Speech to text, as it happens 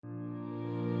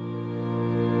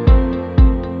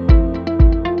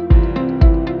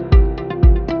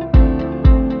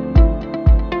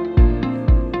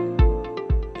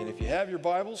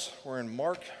Bibles, we're in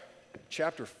Mark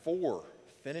chapter 4,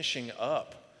 finishing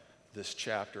up this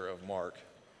chapter of Mark.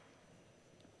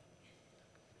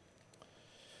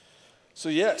 So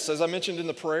yes, as I mentioned in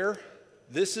the prayer,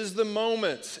 this is the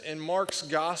moment in Mark's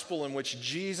gospel in which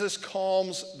Jesus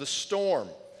calms the storm.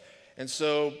 And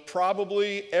so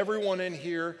probably everyone in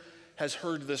here has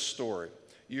heard this story.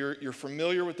 You're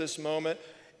familiar with this moment.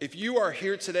 If you are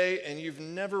here today and you've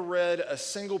never read a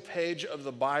single page of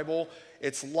the Bible,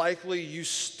 it's likely you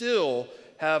still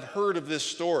have heard of this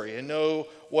story and know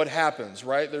what happens,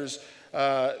 right? There's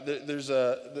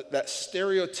that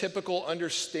stereotypical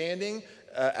understanding,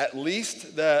 at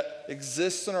least that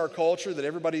exists in our culture, that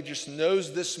everybody just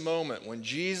knows this moment when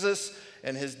Jesus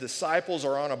and his disciples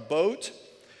are on a boat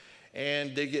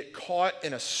and they get caught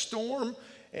in a storm.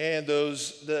 And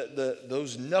those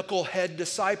knucklehead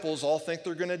disciples all think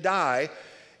they're going to die.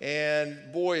 And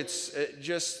boy, it's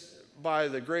just by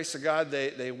the grace of God,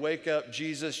 they wake up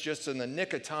Jesus just in the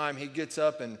nick of time. He gets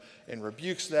up and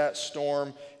rebukes that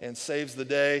storm and saves the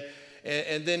day.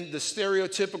 And then the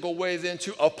stereotypical way then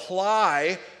to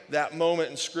apply that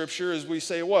moment in Scripture is we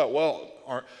say, what? Well,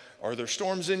 are there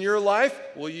storms in your life?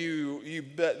 Well, you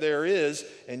bet there is,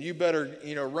 and you better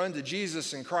run to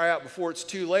Jesus and cry out before it's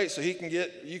too late, so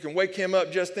you can wake him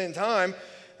up just in time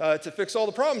to fix all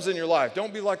the problems in your life.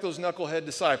 Don't be like those knucklehead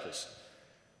disciples.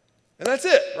 And that's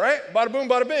it, right? Bada boom,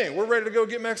 bada bing. We're ready to go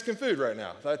get Mexican food right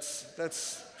now.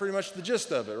 That's pretty much the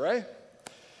gist of it, right?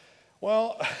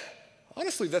 Well,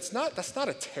 honestly, that's not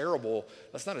a terrible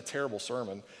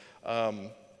sermon.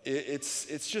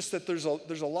 It's just that there's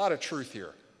a lot of truth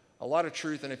here. A lot of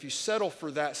truth, and if you settle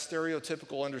for that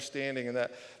stereotypical understanding and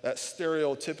that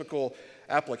stereotypical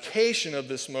application of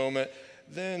this moment,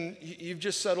 then you've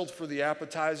just settled for the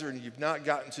appetizer and you've not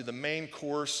gotten to the main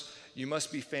course. You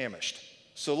must be famished.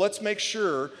 So let's make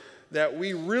sure that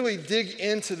we really dig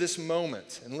into this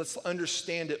moment and let's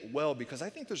understand it well, because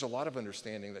I think there's a lot of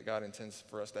understanding that God intends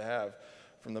for us to have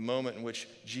from the moment in which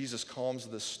Jesus calms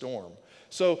the storm.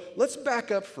 So let's back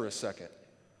up for a second.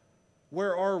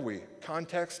 Where are we?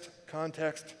 Context,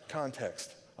 context,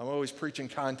 context. I'm always preaching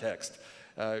context.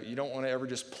 You don't want to ever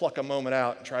just pluck a moment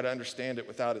out and try to understand it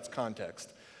without its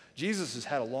context. Jesus has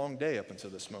had a long day up until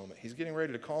this moment. He's getting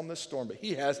ready to calm this storm, but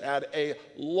he has had a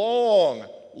long,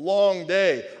 long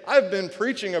day. I've been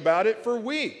preaching about it for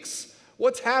weeks.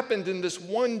 What's happened in this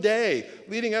one day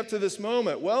leading up to this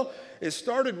moment? Well, it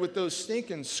started with those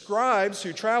stinking scribes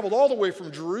who traveled all the way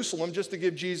from Jerusalem just to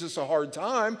give Jesus a hard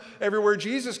time. Everywhere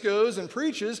Jesus goes and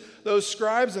preaches, those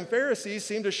scribes and Pharisees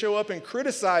seem to show up and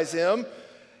criticize him.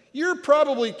 You're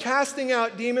probably casting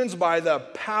out demons by the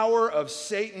power of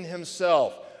Satan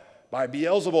himself, by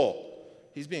Beelzebul.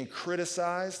 He's being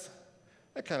criticized.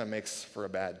 That kind of makes for a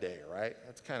bad day, right?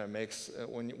 That kind of makes,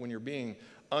 when you're being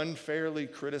unfairly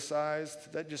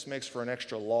criticized, that just makes for an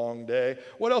extra long day.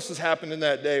 What else has happened in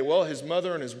that day? Well, his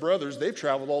mother and his brothers, they've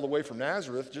traveled all the way from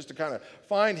Nazareth just to kind of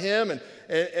find him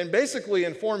and basically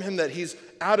inform him that he's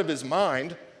out of his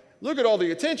mind. Look at all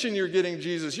the attention you're getting,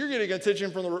 Jesus. You're getting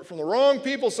attention from the wrong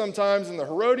people sometimes, and the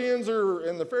Herodians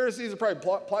and the Pharisees are probably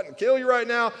plotting to kill you right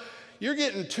now. You're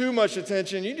getting too much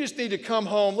attention. You just need to come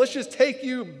home. Let's just take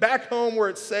you back home where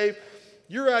it's safe.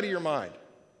 You're out of your mind.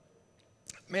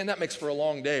 Man, that makes for a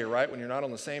long day, right? When you're not on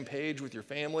the same page with your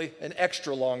family, an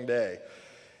extra long day.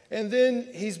 And then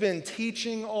he's been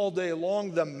teaching all day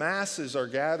long. The masses are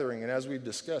gathering. And as we've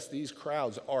discussed, these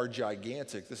crowds are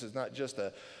gigantic. This is not just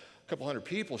a couple hundred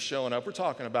people showing up. We're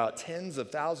talking about tens of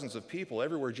thousands of people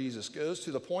everywhere Jesus goes,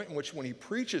 to the point in which when he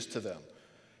preaches to them,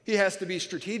 he has to be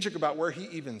strategic about where he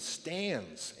even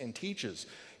stands and teaches.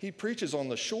 He preaches on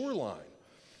the shoreline.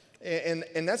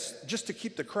 And that's just to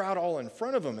keep the crowd all in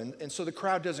front of him, and so the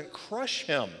crowd doesn't crush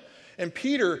him. And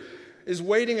Peter is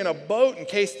waiting in a boat in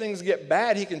case things get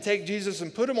bad. He can take Jesus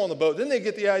and put him on the boat. Then they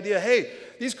get the idea, hey,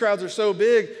 these crowds are so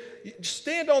big,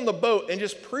 stand on the boat and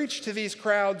just preach to these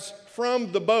crowds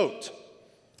from the boat.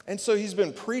 And so he's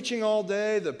been preaching all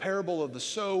day, the parable of the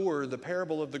sower, the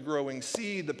parable of the growing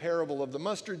seed, the parable of the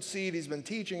mustard seed. He's been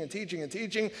teaching and teaching and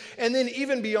teaching. And then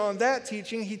even beyond that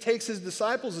teaching, he takes his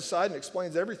disciples aside and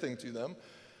explains everything to them,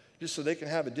 just so they can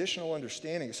have additional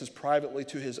understanding. It says privately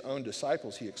to his own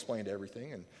disciples, he explained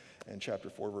everything in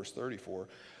chapter 4, verse 34.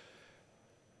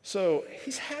 So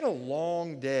he's had a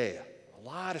long day. A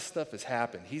lot of stuff has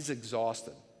happened. He's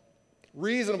exhausted.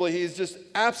 Reasonably, he's just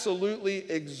absolutely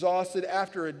exhausted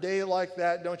after a day like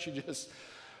that. Don't you just,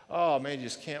 oh man, you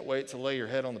just can't wait to lay your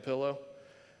head on the pillow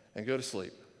and go to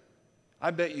sleep.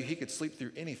 I bet you he could sleep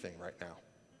through anything right now.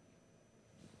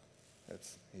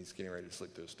 He's getting ready to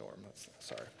sleep through a storm.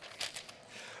 Sorry.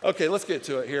 Okay, let's get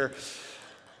to it here.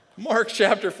 Mark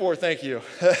chapter 4, thank you.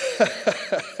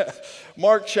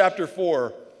 Mark chapter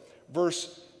 4,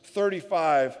 verse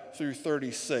 35 through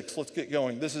 36. Let's get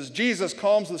going. This is Jesus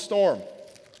calms the storm.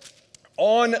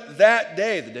 On that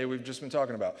day, the day we've just been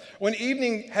talking about, when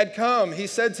evening had come, he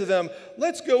said to them,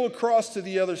 "Let's go across to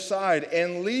the other side."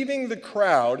 And leaving the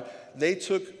crowd, they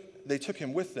took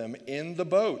him with them in the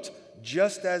boat,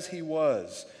 just as he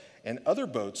was, and other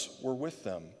boats were with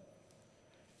them.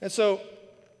 And so,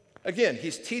 again,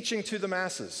 he's teaching to the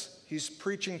masses. He's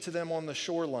preaching to them on the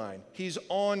shoreline. He's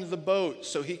on the boat,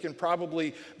 so he can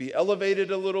probably be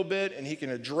elevated a little bit, and he can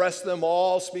address them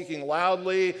all, speaking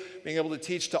loudly, being able to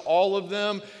teach to all of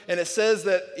them. And it says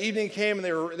that evening came, and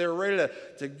they were ready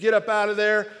to get up out of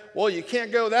there. Well, you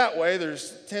can't go that way.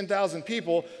 There's 10,000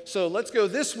 people, so let's go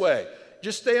this way.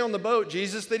 Just stay on the boat,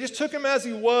 Jesus. They just took him as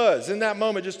he was in that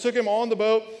moment, just took him on the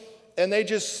boat, and they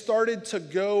just started to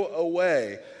go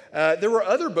away. There were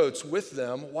other boats with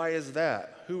them. Why is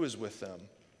that? Who was with them?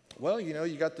 Well,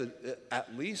 you got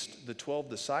at least the 12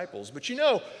 disciples. But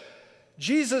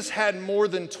Jesus had more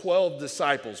than 12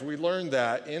 disciples. We learned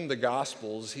that in the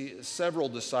Gospels. Several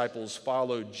disciples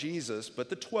followed Jesus, but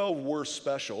the 12 were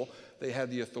special. They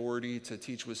had the authority to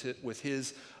teach with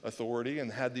his authority and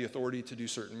had the authority to do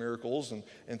certain miracles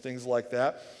and things like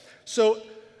that. So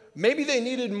maybe they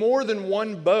needed more than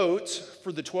one boat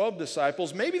for the 12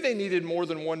 disciples. Maybe they needed more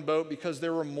than one boat because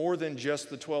there were more than just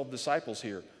the 12 disciples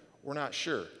here. We're not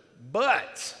sure.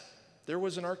 But there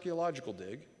was an archaeological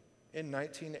dig in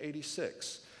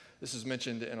 1986. This is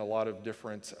mentioned in a lot of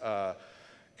different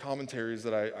commentaries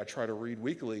that I try to read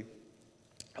weekly.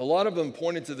 A lot of them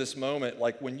pointed to this moment,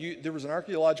 like there was an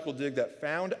archaeological dig that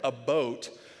found a boat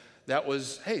that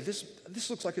was, hey, this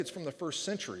looks like it's from the first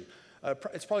century.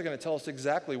 It's probably going to tell us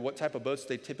exactly what type of boats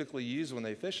they typically use when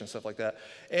they fish and stuff like that.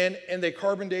 And they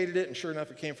carbon dated it, and sure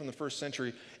enough, it came from the first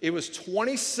century. It was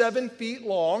 27 feet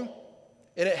long,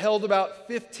 and it held about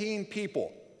 15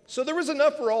 people. So there was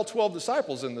enough for all 12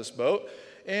 disciples in this boat.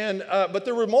 But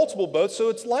there were multiple boats, so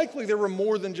it's likely there were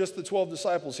more than just the 12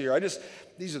 disciples here.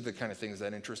 These are the kind of things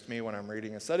that interest me when I'm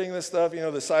reading and studying this stuff.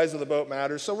 The size of the boat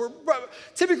matters. So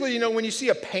typically, when you see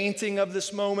a painting of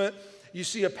this moment, you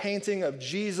see a painting of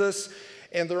Jesus,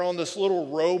 and they're on this little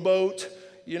rowboat,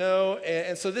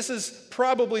 and so this is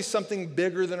probably something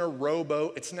bigger than a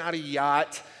rowboat. It's not a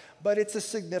yacht, but it's a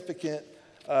significant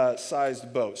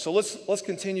sized boat. So let's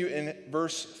continue in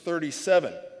verse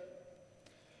 37.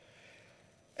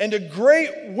 And a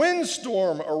great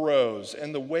windstorm arose,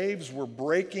 and the waves were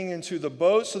breaking into the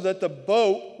boat so that the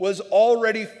boat was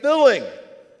already filling.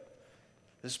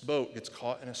 This boat gets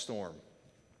caught in a storm.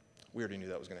 We already knew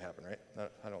that was going to happen, right?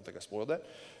 I don't think I spoiled that,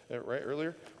 right,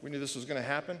 earlier? We knew this was going to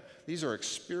happen. These are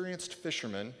experienced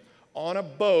fishermen on a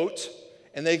boat,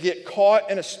 and they get caught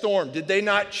in a storm. Did they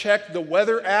not check the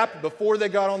weather app before they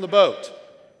got on the boat?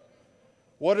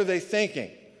 What are they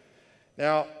thinking?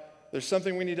 Now, there's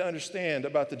something we need to understand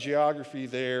about the geography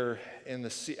there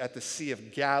at the Sea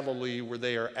of Galilee where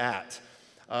they are at.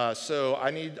 So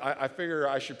I figure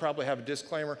I should probably have a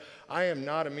disclaimer. I am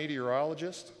not a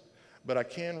meteorologist, but I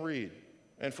can read.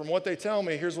 And from what they tell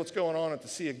me, here's what's going on at the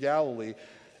Sea of Galilee.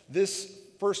 This,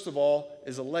 first of all,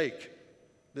 is a lake.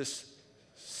 This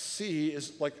sea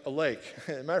is like a lake.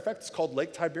 As a matter of fact, it's called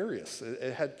Lake Tiberias.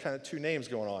 It had kind of two names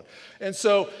going on. And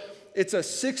so it's a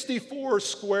 64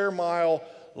 square mile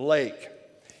lake.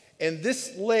 And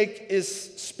this lake is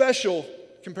special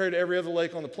compared to every other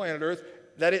lake on the planet Earth,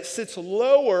 that it sits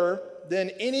lower than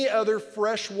any other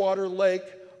freshwater lake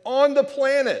on the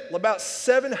planet, about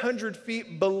 700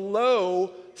 feet below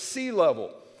sea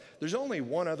level. There's only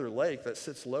one other lake that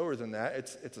sits lower than that.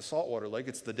 It's a saltwater lake.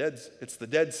 It's the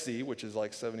Dead Sea, which is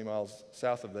like 70 miles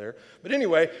south of there. But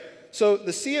anyway, so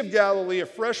the Sea of Galilee, a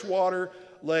freshwater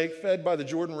lake fed by the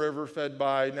Jordan River, fed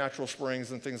by natural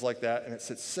springs and things like that, and it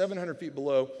sits 700 feet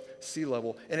below sea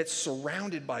level, and it's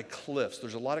surrounded by cliffs.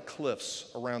 There's a lot of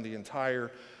cliffs around the entire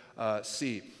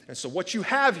sea. And so what you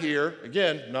have here,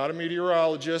 again, not a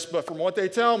meteorologist, but from what they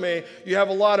tell me, you have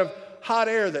a lot of hot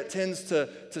air that tends to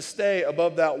stay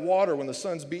above that water. When the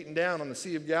sun's beating down on the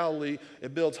Sea of Galilee,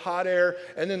 it builds hot air,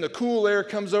 and then the cool air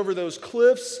comes over those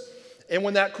cliffs, and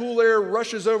when that cool air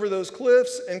rushes over those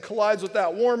cliffs and collides with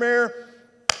that warm air,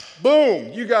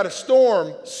 boom, you got a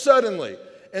storm suddenly.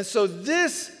 And so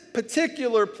this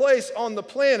particular place on the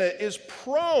planet is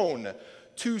prone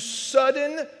to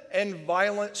sudden and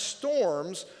violent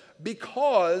storms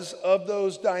because of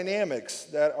those dynamics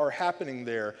that are happening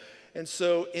there. And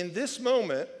so in this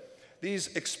moment,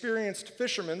 these experienced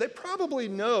fishermen, they probably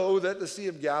know that the Sea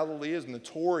of Galilee is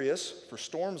notorious for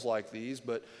storms like these,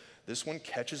 but This one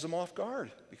catches them off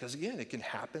guard because, again, it can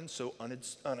happen so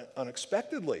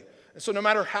unexpectedly. And so no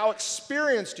matter how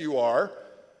experienced you are,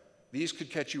 these could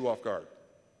catch you off guard.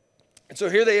 And so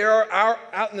here they are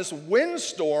out in this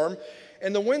windstorm,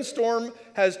 and the windstorm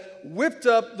has whipped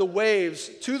up the waves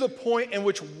to the point in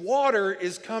which water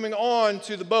is coming on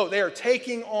to the boat. They are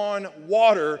taking on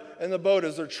water in the boat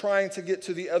as they're trying to get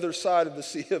to the other side of the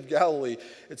Sea of Galilee.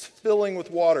 It's filling with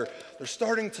water. They're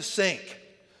starting to sink.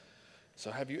 So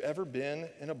have you ever been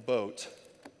in a boat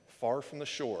far from the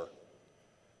shore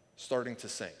starting to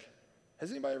sink? Has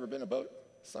anybody ever been in a boat,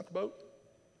 sunk boat?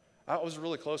 I was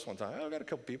really close one time. I got a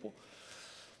couple people.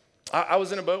 I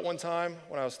was in a boat one time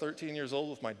when I was 13 years old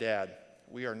with my dad.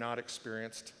 We are not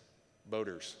experienced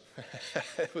boaters.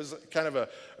 It was kind of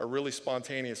a really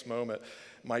spontaneous moment.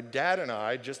 My dad and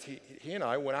I, he and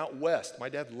I went out west. My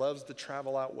dad loves to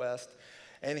travel out west.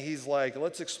 And he's like,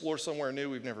 let's explore somewhere new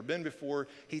we've never been before.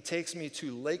 He takes me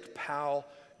to Lake Powell,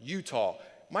 Utah.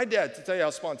 My dad, to tell you how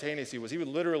spontaneous he was, he would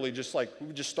literally we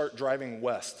would just start driving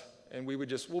west. And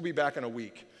we'll be back in a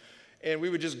week. And we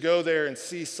would just go there and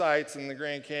see sights in the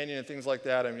Grand Canyon and things like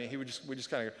that. I mean, we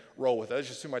just kind of roll with it. That's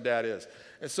just who my dad is.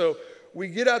 And so we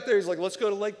get out there. He's like, let's go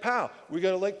to Lake Powell. We go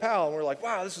to Lake Powell, and we're like,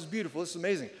 wow, this is beautiful. This is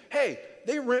amazing. Hey,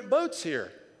 they rent boats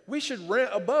here. We should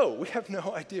rent a boat. We have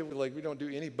no idea. We don't do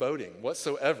any boating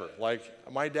whatsoever. Like,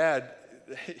 my dad,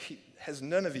 he has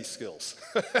none of these skills.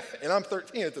 And I'm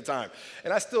 13 at the time.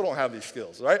 And I still don't have these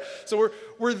skills, right? So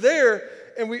we're there,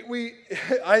 and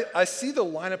I see the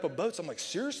lineup of boats. I'm like,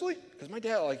 seriously? Because my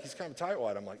dad, he's kind of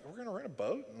tightwad. I'm like, we're going to rent a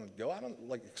boat and go out and,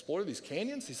 explore these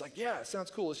canyons? He's like, yeah, it sounds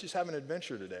cool. Let's just have an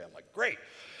adventure today. I'm like, great.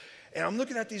 And I'm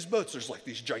looking at these boats. There's,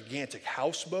 these gigantic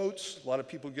houseboats. A lot of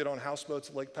people get on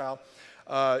houseboats at Lake Powell.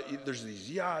 There's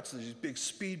these yachts, these big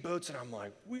speedboats, and I'm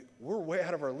like, we're way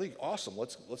out of our league. Awesome,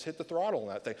 let's hit the throttle on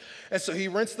that thing. And so he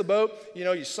rents the boat.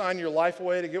 You sign your life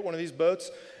away to get one of these boats,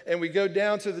 and we go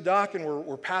down to the dock, and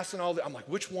we're passing I'm like,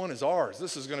 which one is ours?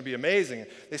 This is going to be amazing.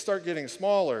 They start getting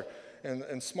smaller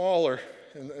and smaller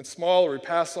and smaller. We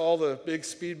pass all the big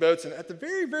speedboats, and at the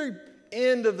very, very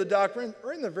end of the dock,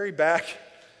 right in the very back,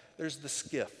 there's the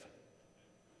skiff.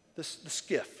 The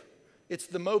skiff. It's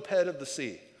the moped of the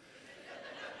sea.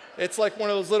 It's like one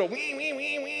of those little wee, wee,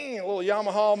 wee, wee, little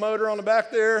Yamaha motor on the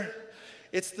back there.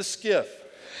 It's the skiff.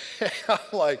 I'm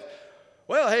like,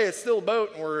 well, hey, it's still a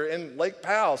boat, and we're in Lake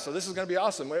Powell, so this is going to be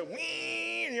awesome.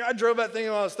 Wee, I drove that thing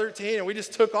when I was 13, and we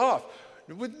just took off.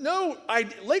 With no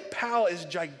idea. Lake Powell is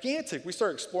gigantic. We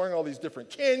started exploring all these different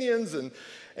canyons and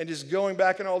just going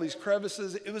back in all these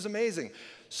crevices. It was amazing.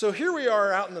 So here we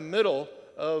are out in the middle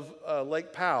of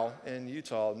Lake Powell in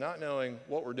Utah, not knowing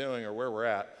what we're doing or where we're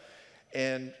at.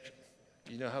 And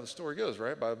you know how the story goes,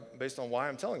 right? Based on why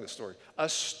I'm telling this story. A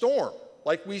storm.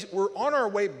 We're on our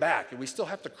way back, and we still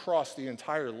have to cross the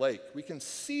entire lake. We can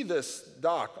see this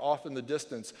dock off in the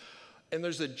distance, and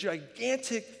there's a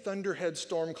gigantic thunderhead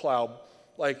storm cloud,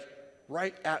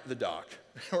 right at the dock.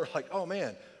 We're like, oh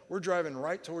man, we're driving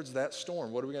right towards that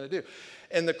storm. What are we going to do?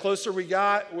 And the closer we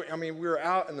got, we were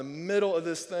out in the middle of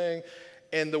this thing,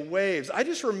 and the waves. I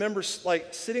just remember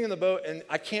sitting in the boat, and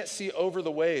I can't see over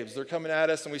the waves. They're coming at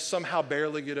us, and we somehow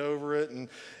barely get over it, and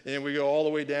we go all the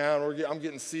way down. I'm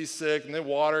getting seasick, and then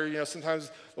water.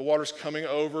 Sometimes the water's coming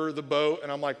over the boat,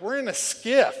 and I'm like, we're in a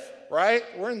skiff, right?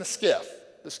 We're in the skiff.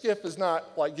 The skiff is not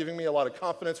giving me a lot of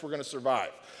confidence we're going to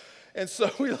survive. And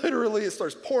so it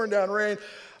starts pouring down rain.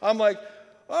 I'm like,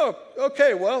 oh,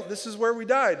 okay, well, this is where we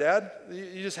die, Dad.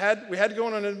 We had to go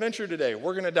on an adventure today.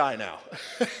 We're going to die now.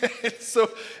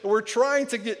 So we're trying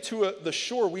to get to the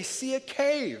shore. We see a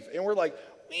cave, and we're like,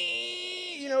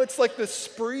 wee, it's like the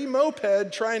spree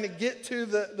moped trying to get to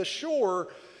the shore.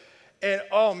 And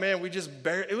oh man,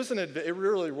 it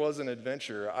really was an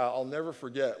adventure. I'll never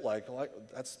forget.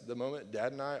 That's the moment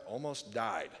Dad and I almost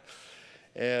died.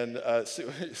 And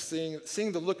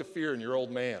seeing the look of fear in your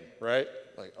old man, right?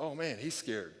 Oh man, he's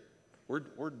scared.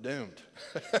 We're doomed.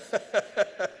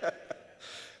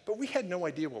 But we had no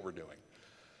idea what we're doing.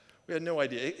 We had no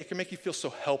idea. It can make you feel so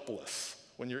helpless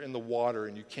when you're in the water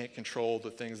and you can't control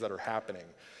the things that are happening.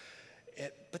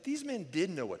 But these men did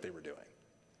know what they were doing.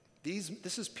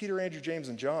 This is Peter, Andrew, James,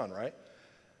 and John, right?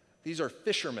 These are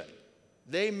fishermen.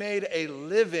 They made a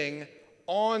living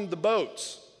on the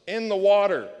boats, in the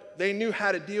water. They knew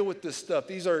how to deal with this stuff.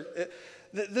 These are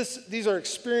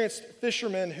experienced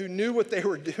fishermen who knew what they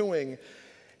were doing,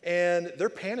 and they're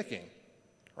panicking,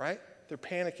 right? They're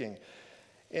panicking.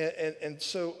 And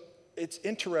so it's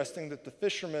interesting that the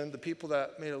fishermen, the people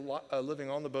that made a living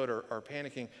on the boat are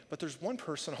panicking, but there's one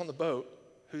person on the boat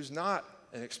who's not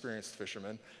an experienced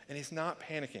fisherman, and he's not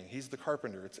panicking. He's the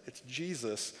carpenter. It's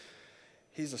Jesus.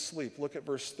 He's asleep. Look at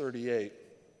verse 38.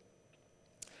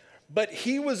 But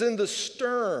he was in the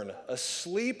stern,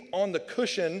 asleep on the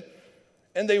cushion,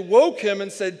 and they woke him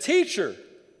and said, Teacher,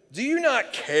 do you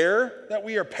not care that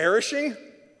we are perishing?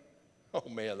 Oh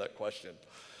man, that question.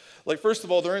 Like, first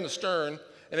of all, they're in the stern,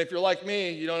 and if you're like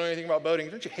me, you don't know anything about boating.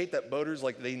 Don't you hate that boaters,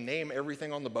 like, they name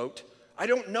everything on the boat? I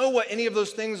don't know what any of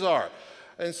those things are.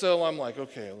 And so I'm like,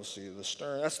 okay, let's see, the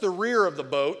stern. That's the rear of the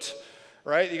boat,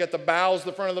 right? You got the bow's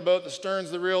the front of the boat, the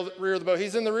stern's the rear of the boat.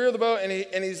 He's in the rear of the boat,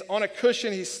 and he's on a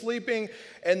cushion, he's sleeping,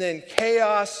 and then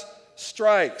chaos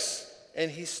strikes, and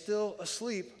he's still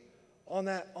asleep on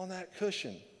that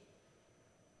cushion.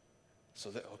 So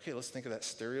okay, let's think of that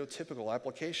stereotypical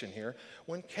application here.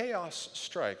 When chaos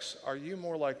strikes, are you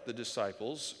more like the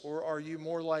disciples, or are you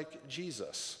more like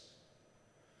Jesus?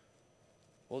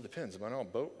 Well, it depends. Am I on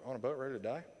a boat ready to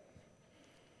die?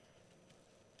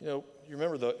 You know, you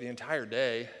remember the entire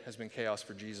day has been chaos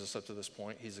for Jesus up to this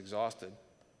point. He's exhausted.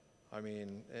 I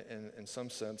mean, in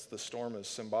some sense, the storm is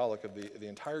symbolic of the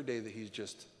entire day that he's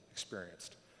just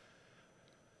experienced.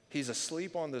 He's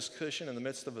asleep on this cushion in the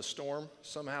midst of a storm,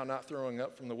 somehow not throwing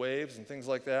up from the waves and things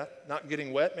like that, not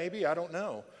getting wet maybe, I don't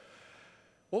know.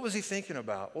 What was he thinking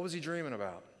about? What was he dreaming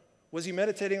about? Was he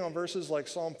meditating on verses like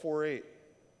Psalm 4:8,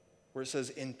 where it says,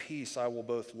 In peace I will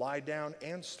both lie down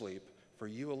and sleep, for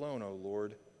you alone, O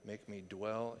Lord, make me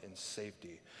dwell in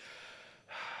safety.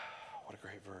 What a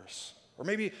great verse. Or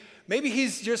maybe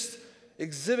he's just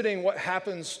exhibiting what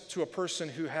happens to a person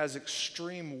who has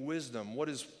extreme wisdom. What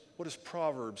does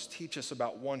Proverbs teach us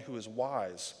about one who is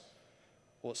wise?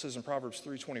 Well, it says in Proverbs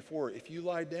 3:24, if you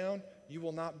lie down, you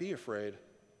will not be afraid.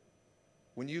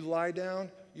 When you lie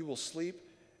down, you will sleep,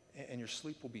 and your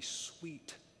sleep will be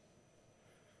sweet.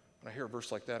 When I hear a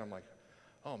verse like that, I'm like,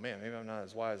 oh man, maybe I'm not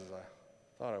as wise as I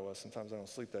thought I was. Sometimes I don't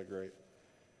sleep that great.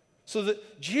 So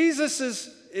that Jesus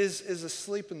is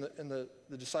asleep, and the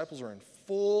disciples are in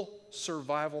full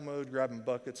survival mode, grabbing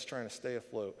buckets, trying to stay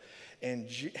afloat. And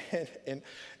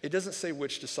it doesn't say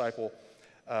which disciple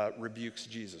rebukes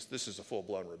Jesus. This is a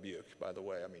full-blown rebuke, by the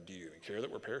way. I mean, do you even care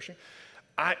that we're perishing?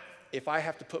 If I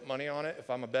have to put money on it, if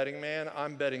I'm a betting man,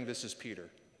 I'm betting this is Peter.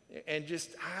 And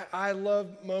I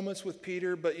love moments with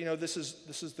Peter, but you know, this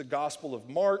is the Gospel of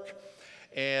Mark,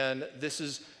 and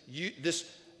this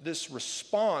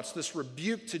response, this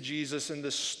rebuke to Jesus in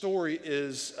this story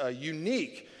is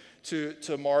unique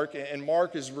to Mark, and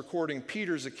Mark is recording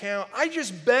Peter's account. I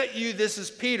just bet you this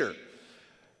is Peter,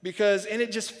 and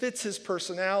it just fits his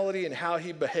personality and how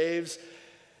he behaves.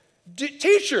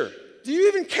 Teacher, do you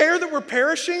even care that we're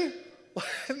perishing?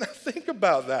 Now think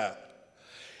about that.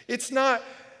 It's not,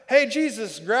 hey,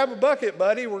 Jesus, grab a bucket,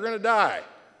 buddy, we're going to die.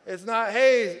 It's not,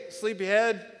 hey,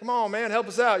 sleepyhead, come on, man, help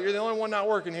us out. You're the only one not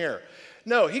working here.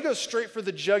 No, he goes straight for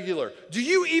the jugular. Do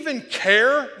you even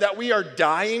care that we are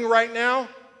dying right now?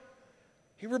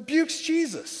 He rebukes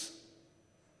Jesus.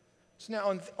 So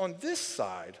now on this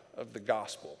side of the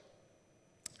gospel,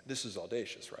 this is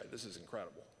audacious, right? This is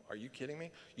incredible. Are you kidding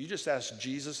me? You just asked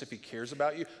Jesus if he cares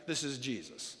about you. This is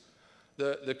Jesus,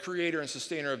 the creator and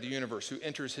sustainer of the universe, who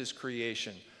enters his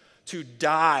creation to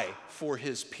die for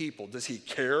his people. Does he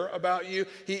care about you?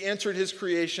 He entered his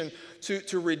creation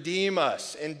to redeem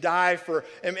us and die for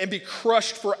and be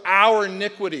crushed for our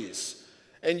iniquities.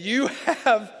 And you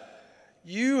have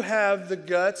the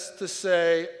guts to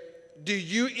say, do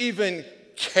you even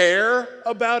care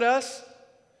about us?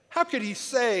 How could he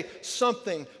say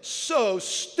something so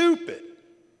stupid?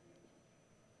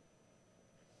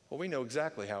 Well, we know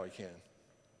exactly how he can,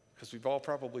 because we've all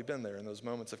probably been there in those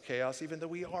moments of chaos, even though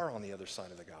we are on the other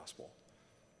side of the gospel,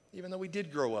 even though we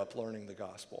did grow up learning the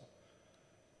gospel.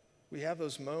 We have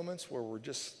those moments where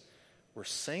we're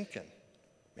sinking.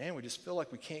 Man, we just feel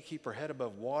like we can't keep our head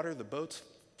above water. The boat's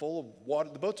full of water.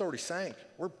 The boat's already sank.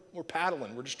 We're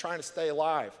paddling. We're just trying to stay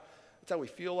alive. That's how we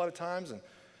feel a lot of times. And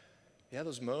you have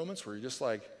those moments where you're just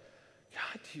like,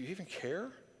 God, do you even care?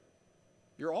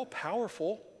 You're all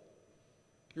powerful.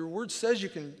 Your word says you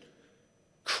can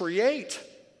create.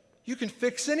 You can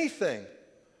fix anything.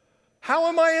 How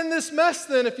am I in this mess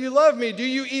then if you love me? Do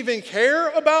you even care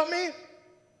about me?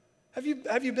 Have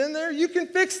you been there? You can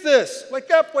fix this.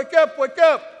 Wake up, wake up, wake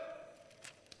up.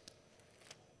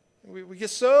 We get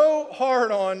so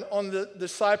hard on the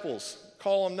disciples,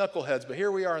 call them knuckleheads, but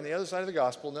here we are on the other side of the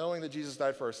gospel, knowing that Jesus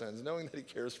died for our sins, knowing that he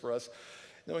cares for us,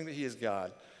 knowing that he is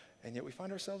God, and yet we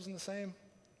find ourselves in the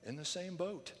same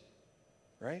boat,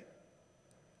 right?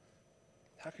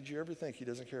 How could you ever think he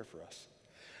doesn't care for us?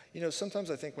 You know,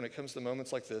 sometimes I think when it comes to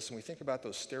moments like this, and we think about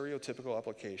those stereotypical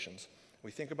applications,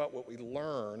 we think about what we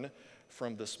learn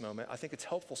from this moment. I think it's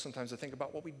helpful sometimes to think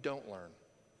about what we don't learn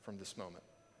from this moment,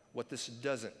 what this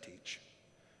doesn't teach.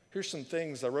 Here's some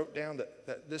things I wrote down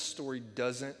that this story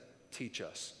doesn't teach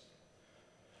us.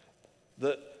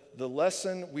 The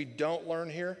lesson we don't learn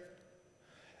here,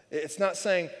 it's not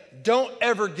saying don't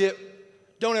ever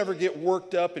get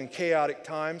worked up in chaotic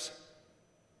times.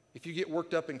 If you get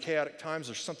worked up in chaotic times,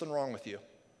 there's something wrong with you.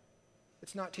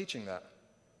 It's not teaching that.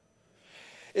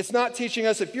 It's not teaching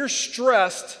us if you're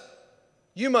stressed,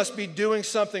 you must be doing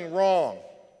something wrong.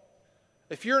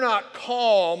 If you're not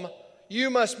calm, you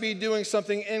must be doing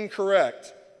something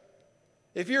incorrect.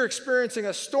 If you're experiencing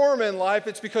a storm in life,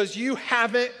 it's because you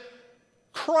haven't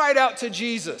cried out to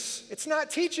Jesus. It's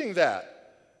not teaching that.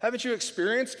 Haven't you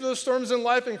experienced those storms in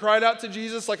life and cried out to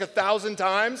Jesus like 1,000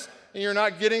 times and you're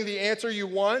not getting the answer you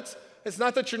want? It's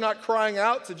not that you're not crying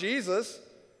out to Jesus.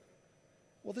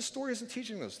 Well, this story isn't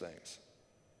teaching those things.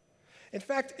 In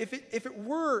fact, if it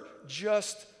were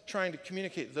just trying to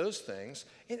communicate those things,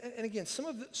 and again, some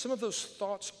of those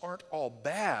thoughts aren't all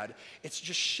bad, it's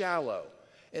just shallow.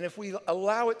 And if we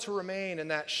allow it to remain in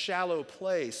that shallow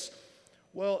place,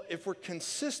 well, if we're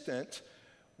consistent,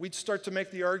 we'd start to make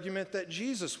the argument that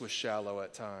Jesus was shallow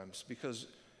at times, because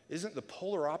isn't the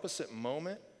polar opposite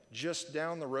moment just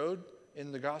down the road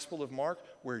in the Gospel of Mark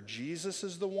where Jesus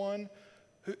is the one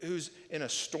who's in a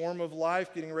storm of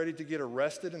life getting ready to get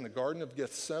arrested in the Garden of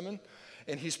Gethsemane,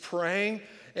 and he's praying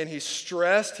and he's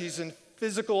stressed, he's in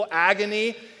physical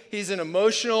agony, he's in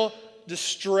emotional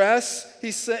distress.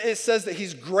 It says that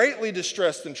he's greatly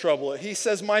distressed and troubled. He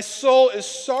says, my soul is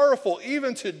sorrowful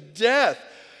even to death.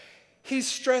 He's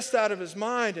stressed out of his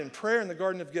mind in prayer in the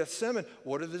Garden of Gethsemane.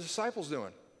 What are the disciples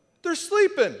doing? They're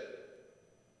sleeping.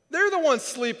 They're the ones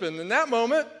sleeping in that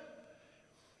moment.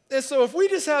 And so if we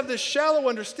just have this shallow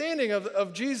understanding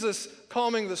of Jesus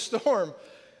calming the storm,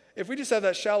 if we just have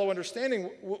that shallow understanding,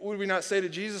 would we not say to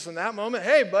Jesus in that moment,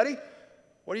 hey, buddy,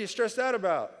 what are you stressed out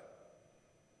about?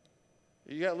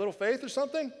 You got little faith or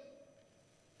something?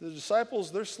 The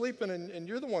disciples, they're sleeping and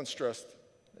you're the one stressed.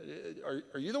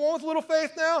 Are you the one with little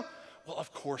faith now? Well,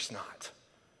 of course not.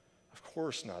 Of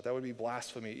course not. That would be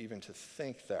blasphemy even to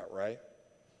think that, right?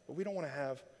 But we don't want to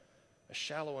have a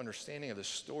shallow understanding of this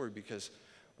story because,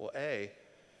 well, A,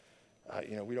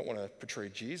 we don't want to portray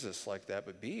Jesus like that,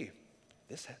 but B,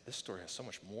 this story has so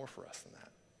much more for us than that.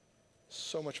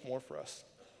 So much more for us.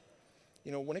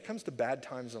 When it comes to bad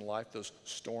times in life, those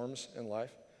storms in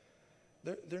life,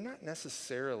 they're not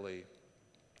necessarily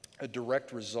a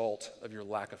direct result of your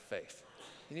lack of faith.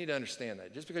 You need to understand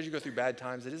that. Just because you go through bad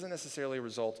times, it isn't necessarily a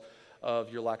result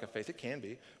of your lack of faith. It can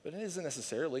be, but it isn't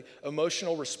necessarily.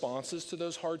 Emotional responses to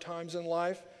those hard times in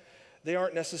life, they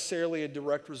aren't necessarily a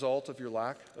direct result of your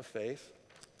lack of faith,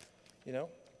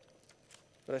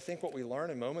 But I think what we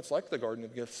learn in moments like the Garden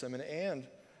of Gethsemane and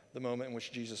the moment in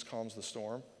which Jesus calms the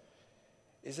storm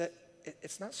is that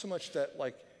it's not so much that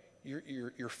like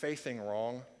you're faithing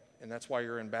wrong and that's why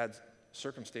you're in bad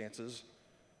circumstances.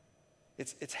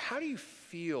 It's how do you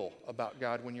feel about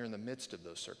God when you're in the midst of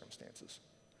those circumstances?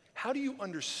 How do you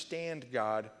understand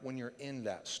God when you're in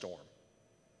that storm?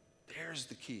 There's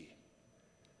the key.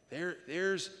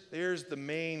 There's the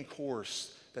main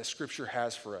course that Scripture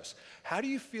has for us. How do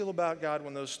you feel about God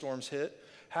when those storms hit?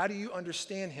 How do you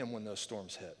understand Him when those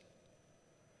storms hit?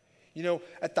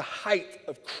 At the height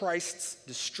of Christ's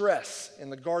distress in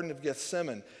the Garden of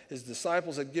Gethsemane, his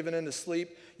disciples had given in to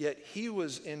sleep, yet he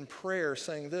was in prayer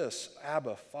saying this,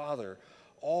 Abba, Father,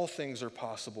 all things are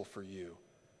possible for you.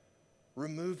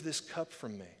 Remove this cup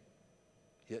from me,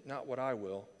 yet not what I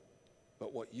will,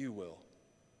 but what you will.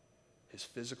 His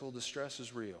physical distress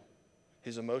is real.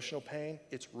 His emotional pain,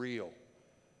 it's real.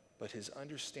 But his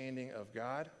understanding of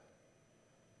God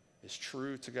is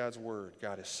true to God's word.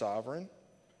 God is sovereign.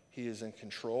 He is in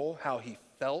control. How he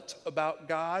felt about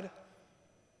God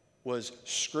was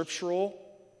scriptural,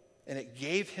 and it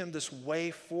gave him this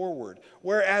way forward.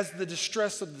 Whereas the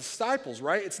distress of the disciples,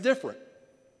 right, it's different.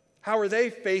 How are they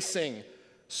facing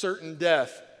certain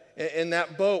death in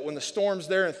that boat when the storm's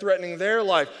there and threatening their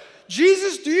life?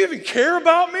 Jesus, do you even care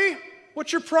about me?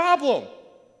 What's your problem?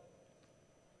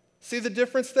 See the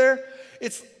difference there?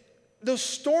 It's those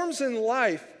storms in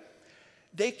life,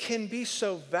 they can be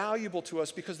so valuable to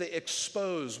us because they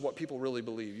expose what people really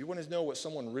believe. You want to know what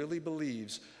someone really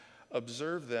believes,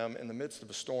 observe them in the midst of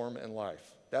a storm in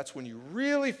life. That's when you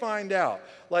really find out.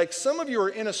 Like some of you are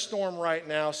in a storm right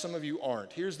now, some of you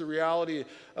aren't. Here's the reality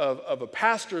of a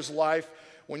pastor's life.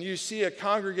 When you see a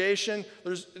congregation,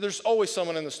 there's always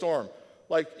someone in the storm.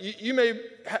 Like you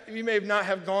may not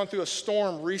have gone through a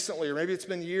storm recently, or maybe it's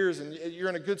been years and you're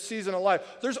in a good season of life.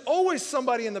 There's always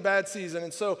somebody in the bad season.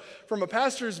 And so from a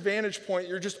pastor's vantage point,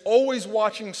 you're just always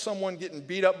watching someone getting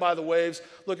beat up by the waves,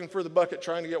 looking for the bucket,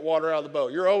 trying to get water out of the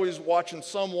boat. You're always watching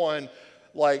someone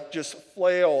like just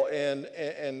flail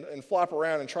and flop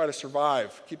around and try to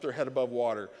survive, keep their head above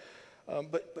water.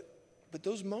 But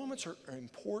those moments are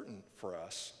important for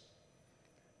us.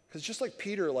 Because just like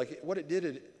Peter, like what it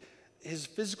did, his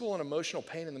physical and emotional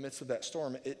pain in the midst of that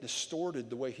storm, it distorted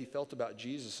the way he felt about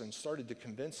Jesus and started to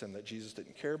convince him that Jesus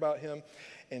didn't care about him.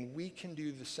 And we can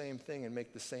do the same thing and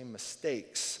make the same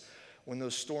mistakes when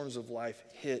those storms of life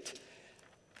hit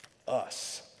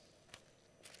us.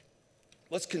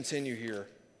 Let's continue here.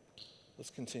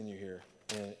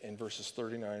 In verses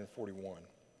 39 and 41.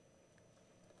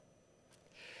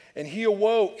 And he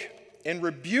awoke and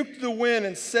rebuked the wind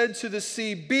and said to the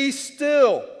sea, "Be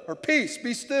still," or "Peace,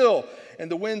 be still." And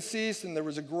the wind ceased and there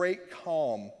was a great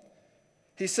calm.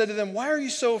 He said to them, "Why are you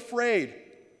so afraid?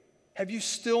 Have you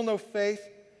still no faith?"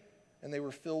 And they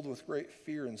were filled with great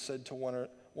fear and said to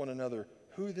one another,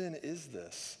 "Who then is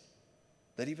this,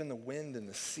 that even the wind and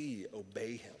the sea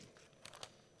obey him?"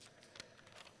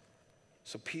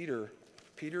 So Peter,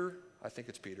 I think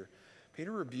it's Peter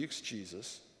rebukes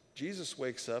Jesus. Jesus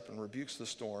wakes up and rebukes the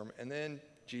storm, and then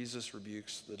Jesus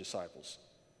rebukes the disciples.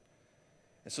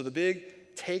 And so the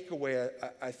big takeaway,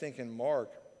 I think, in Mark,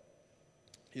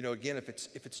 again, if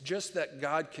it's just that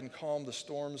God can calm the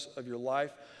storms of your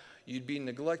life, you'd be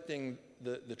neglecting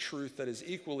the truth that is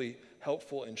equally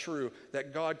helpful and true,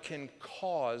 that God can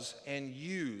cause and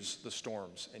use the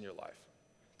storms in your life.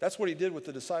 That's what he did with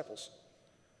the disciples.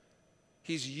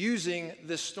 He's using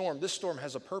this storm. This storm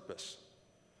has a purpose.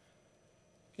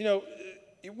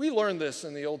 We learned this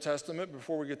in the Old Testament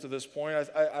before we get to this point.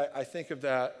 I think of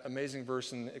that amazing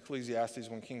verse in Ecclesiastes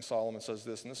when King Solomon says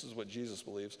this, and this is what Jesus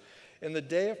believes. In the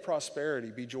day of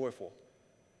prosperity, be joyful.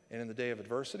 And in the day of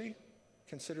adversity,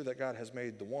 consider that God has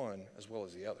made the one as well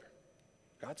as the other.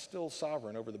 God's still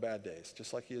sovereign over the bad days,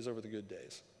 just like he is over the good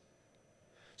days.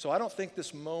 So I don't think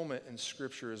this moment in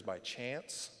Scripture is by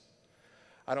chance.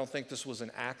 I don't think this was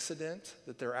an accident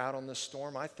that they're out on this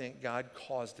storm. I think God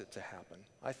caused it to happen.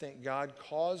 I think God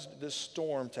caused this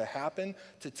storm to happen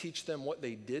to teach them what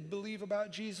they did believe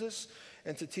about Jesus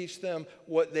and to teach them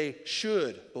what they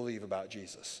should believe about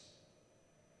Jesus.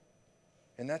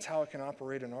 And that's how it can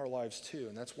operate in our lives too.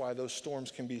 And that's why those storms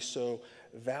can be so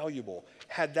valuable.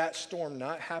 Had that storm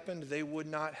not happened, they would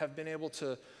not have been able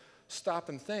to stop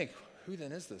and think, who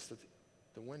then is this that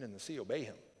the wind and the sea obey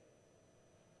him?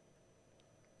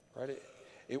 Right?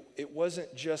 It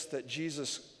wasn't just that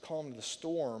Jesus calmed the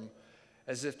storm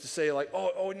as if to say like,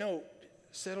 oh no,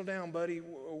 settle down, buddy.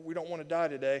 We don't want to die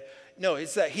today. No,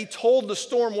 it's that he told the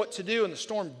storm what to do and the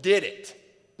storm did it.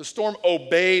 The storm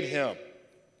obeyed him.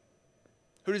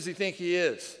 Who does he think he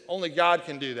is? Only God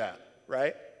can do that,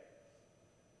 right?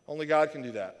 Only God can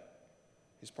do that.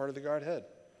 He's part of the Godhead.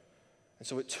 And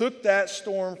so it took that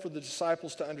storm for the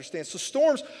disciples to understand. So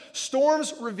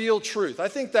storms reveal truth. I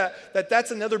think that's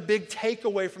another big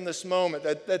takeaway from this moment.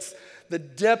 That's the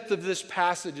depth of this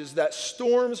passage is that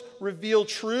storms reveal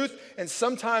truth. And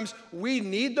sometimes we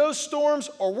need those storms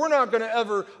or we're not going to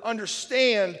ever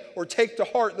understand or take to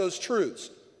heart those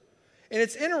truths. And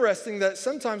it's interesting that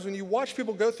sometimes when you watch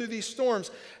people go through these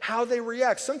storms, how they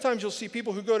react. Sometimes you'll see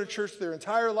people who go to church their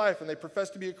entire life and they profess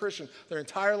to be a Christian their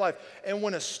entire life. And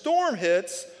when a storm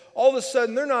hits, all of a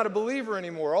sudden they're not a believer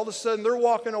anymore. All of a sudden they're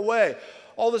walking away.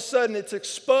 All of a sudden it's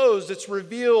exposed, it's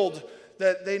revealed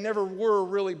that they never were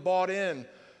really bought in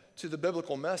to the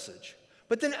biblical message.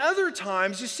 But then other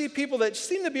times you see people that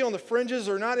seem to be on the fringes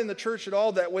or not in the church at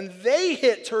all, that when they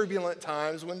hit turbulent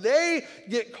times, when they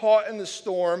get caught in the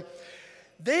storm,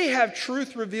 they have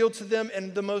truth revealed to them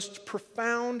in the most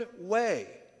profound way.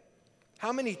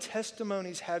 How many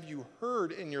testimonies have you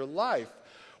heard in your life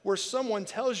where someone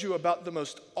tells you about the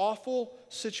most awful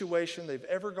situation they've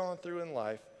ever gone through in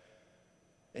life,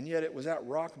 and yet it was at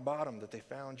rock bottom that they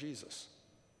found Jesus?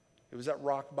 It was at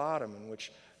rock bottom in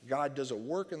which God does a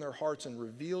work in their hearts and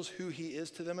reveals who he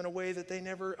is to them in a way that they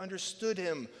never understood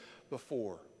him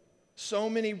before. So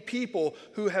many people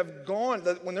who have gone,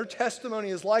 that when their testimony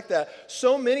is like that,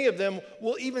 so many of them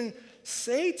will even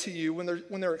say to you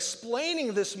when they're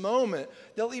explaining this moment,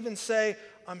 they'll even say,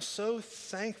 "I'm so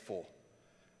thankful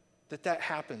that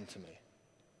happened to me."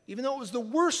 Even though it was the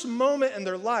worst moment in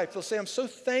their life, they'll say, "I'm so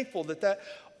thankful that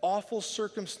awful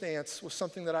circumstance was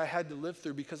something that I had to live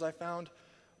through because I found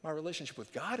my relationship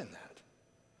with God in that.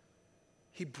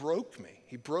 He broke me.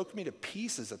 He broke me to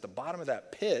pieces at the bottom of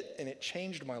that pit, and it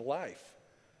changed my life.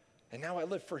 And now I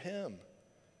live for him.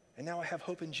 And now I have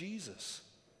hope in Jesus."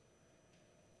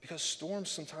 Because storms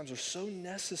sometimes are so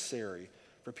necessary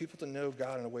for people to know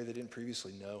God in a way they didn't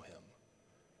previously know him.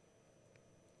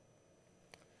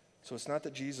 So it's not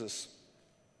that Jesus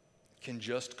can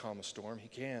just calm a storm. He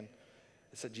can.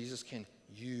 It's that Jesus can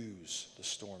use the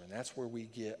storm. And that's where we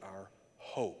get our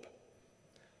hope.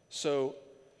 So,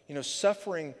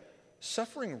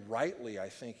 suffering rightly, I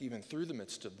think, even through the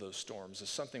midst of those storms, is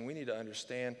something we need to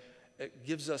understand. It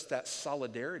gives us that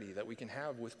solidarity that we can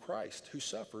have with Christ, who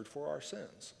suffered for our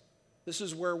sins. This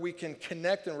is where we can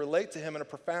connect and relate to him in a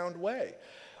profound way.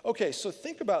 Okay, so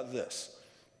think about this.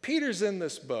 Peter's in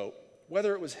this boat,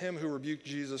 whether it was him who rebuked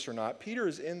Jesus or not. Peter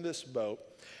is in this boat,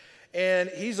 and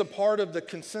he's a part of the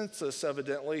consensus,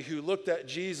 evidently, who looked at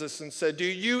Jesus and said, do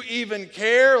you even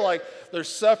care? Like, there's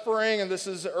suffering and this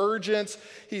is urgent.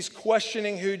 He's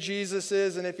questioning who Jesus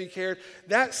is and if he cared.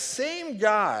 That same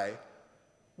guy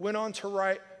went on to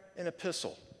write an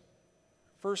epistle,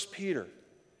 1 Peter.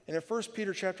 And in 1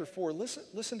 Peter chapter 4,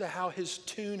 listen to how his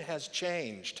tune has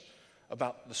changed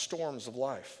about the storms of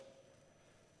life.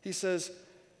 He says,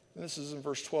 and this is in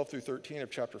verse 12 through 13 of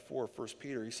chapter 4 of 1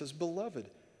 Peter, he says, beloved,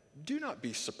 do not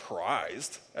be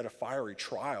surprised at a fiery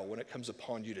trial when it comes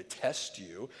upon you to test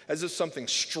you, as if something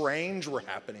strange were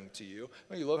happening to you.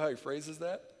 Don't you love how he phrases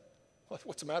that?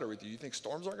 What's the matter with you? You think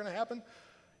storms aren't going to happen?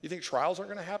 You think trials aren't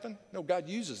going to happen? No, God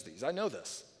uses these. I know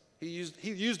this. He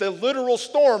used a literal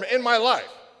storm in my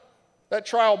life. That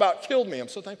trial about killed me. I'm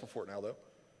so thankful for it now, though.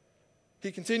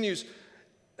 He continues,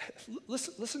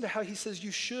 listen to how he says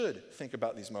you should think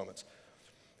about these moments.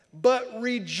 But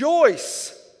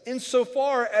rejoice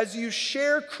insofar as you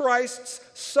share Christ's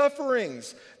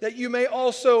sufferings, that you may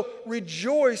also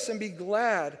rejoice and be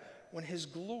glad when his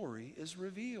glory is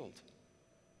revealed.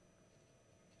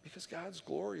 Because God's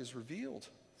glory is revealed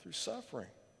through suffering.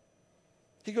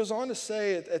 He goes on to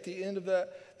say at the end of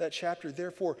that chapter,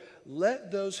 therefore,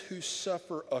 let those who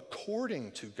suffer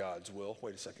according to God's will.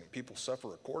 Wait a second, people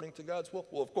suffer according to God's will?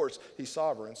 Well, of course, he's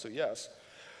sovereign, so yes.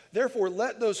 Therefore,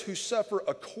 let those who suffer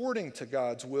according to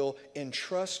God's will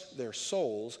entrust their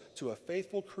souls to a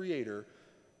faithful Creator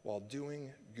while doing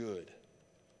good.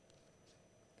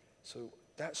 So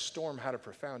that storm had a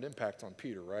profound impact on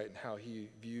Peter, right? And how he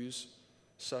views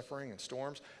suffering and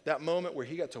storms. That moment where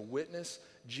he got to witness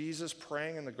Jesus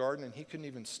praying in the garden and he couldn't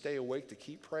even stay awake to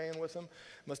keep praying with him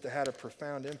must have had a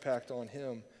profound impact on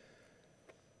him,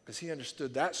 because he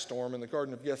understood that storm in the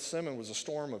Garden of Gethsemane was a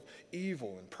storm of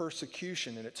evil and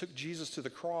persecution, and it took Jesus to the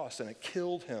cross and it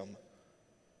killed him.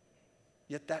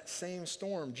 Yet that same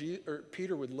storm,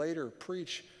 Peter would later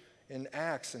preach in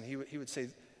Acts, and he would say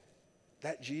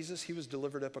that Jesus, he was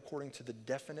delivered up according to the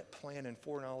definite plan and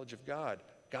foreknowledge of God.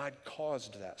 God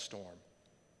caused that storm,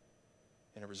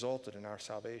 and it resulted in our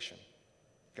salvation.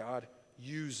 God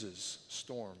uses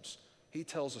storms. He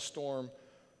tells a storm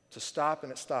to stop,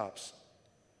 and it stops.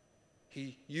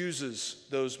 He uses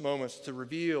those moments to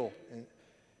reveal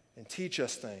and teach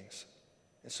us things.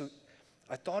 And so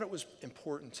I thought it was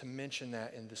important to mention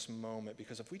that in this moment,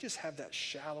 because if we just have that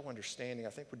shallow understanding, I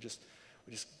think we just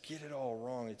get it all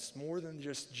wrong. It's more than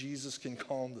just Jesus can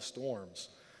calm the storms.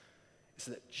 It's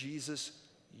that Jesus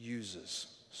uses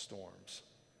storms.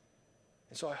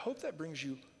 And so I hope that brings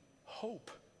you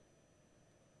hope.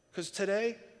 Because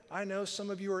today, I know some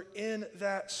of you are in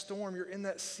that storm. You're in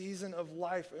that season of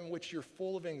life in which you're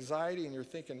full of anxiety and you're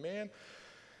thinking, man,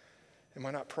 am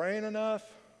I not praying enough?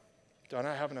 Do I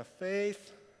not have enough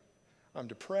faith? I'm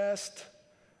depressed.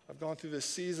 I've gone through this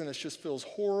season. It just feels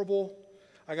horrible.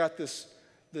 I got this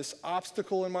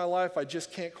obstacle in my life. I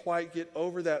just can't quite get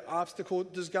over that obstacle.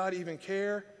 Does God even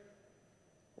care?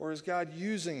 Or is God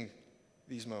using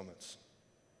these moments?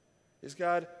 Is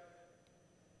God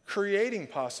creating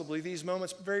possibly these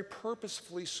moments very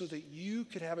purposefully so that you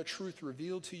could have a truth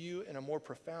revealed to you in a more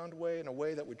profound way, in a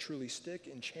way that would truly stick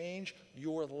and change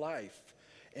your life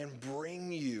and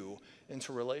bring you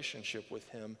into relationship with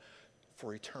him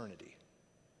for eternity?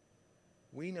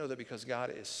 We know that because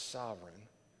God is sovereign,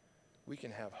 we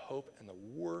can have hope in the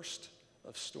worst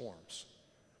of storms.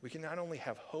 We can not only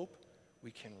have hope, we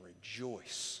can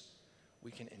rejoice.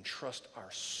 We can entrust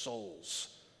our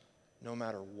souls no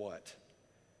matter what,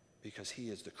 because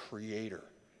he is the creator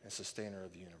and sustainer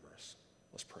of the universe.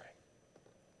 Let's pray.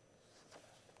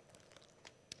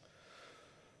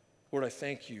 Lord, I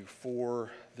thank you for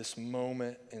this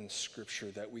moment in Scripture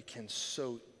that we can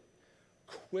so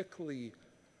quickly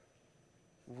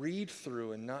read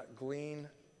through and not glean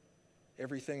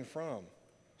everything from.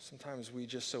 Sometimes we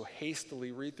just so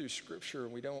hastily read through Scripture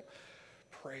and we don't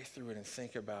pray through it and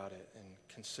think about it and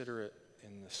consider it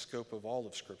in the scope of all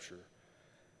of Scripture.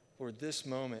 Lord, this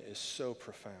moment is so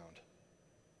profound.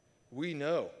 We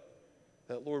know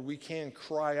that, Lord, we can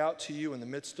cry out to you in the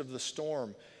midst of the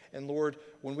storm. And Lord,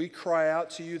 when we cry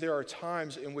out to you, there are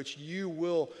times in which you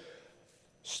will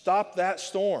stop that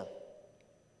storm.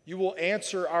 You will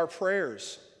answer our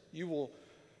prayers. You will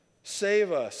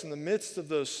Save us in the midst of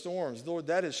those storms. Lord,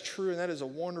 that is true, and that is a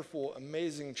wonderful,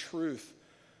 amazing truth.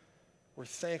 We're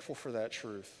thankful for that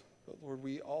truth. But Lord,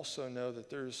 we also know that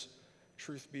there's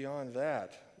truth beyond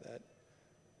that,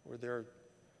 where there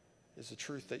is the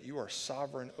truth that you are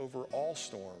sovereign over all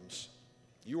storms.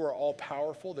 You are all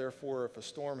powerful, therefore, if a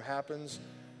storm happens,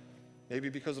 maybe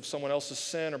because of someone else's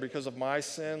sin or because of my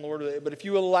sin, Lord, but if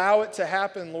you allow it to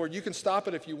happen, Lord, you can stop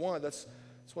it if you want. That's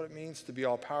what it means to be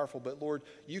all powerful. But Lord,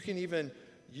 you can even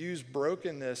use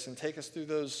brokenness and take us through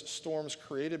those storms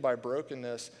created by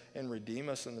brokenness and redeem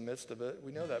us in the midst of it.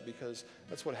 We know that because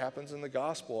that's what happens in the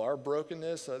gospel. Our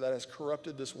brokenness that has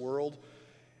corrupted this world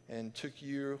and took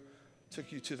you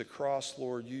to the cross,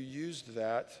 Lord, you used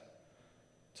that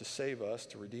to save us,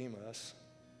 to redeem us,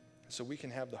 so we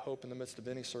can have the hope in the midst of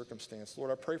any circumstance.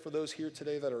 Lord, I pray for those here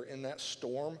today that are in that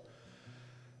storm,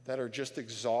 that are just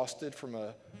exhausted from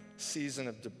a season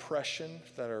of depression,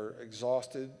 that are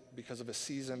exhausted because of a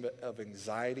season of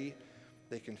anxiety.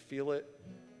 They can feel it,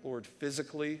 Lord,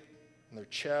 physically in their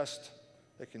chest.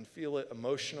 They can feel it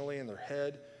emotionally in their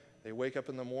head. They wake up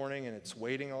in the morning and it's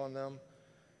waiting on them.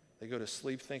 They go to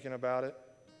sleep thinking about it.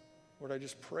 Lord, I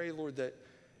just pray, Lord, that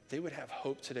they would have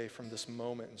hope today from this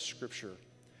moment in Scripture,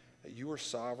 that you are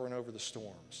sovereign over the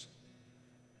storms.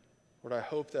 Lord, I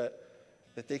hope that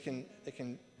they can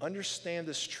understand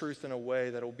this truth in a way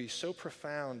that will be so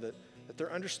profound that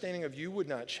their understanding of you would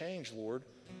not change, Lord,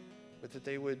 but that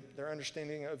their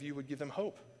understanding of you would give them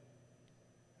hope,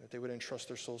 that they would entrust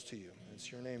their souls to you.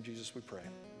 It's your name, Jesus, we pray.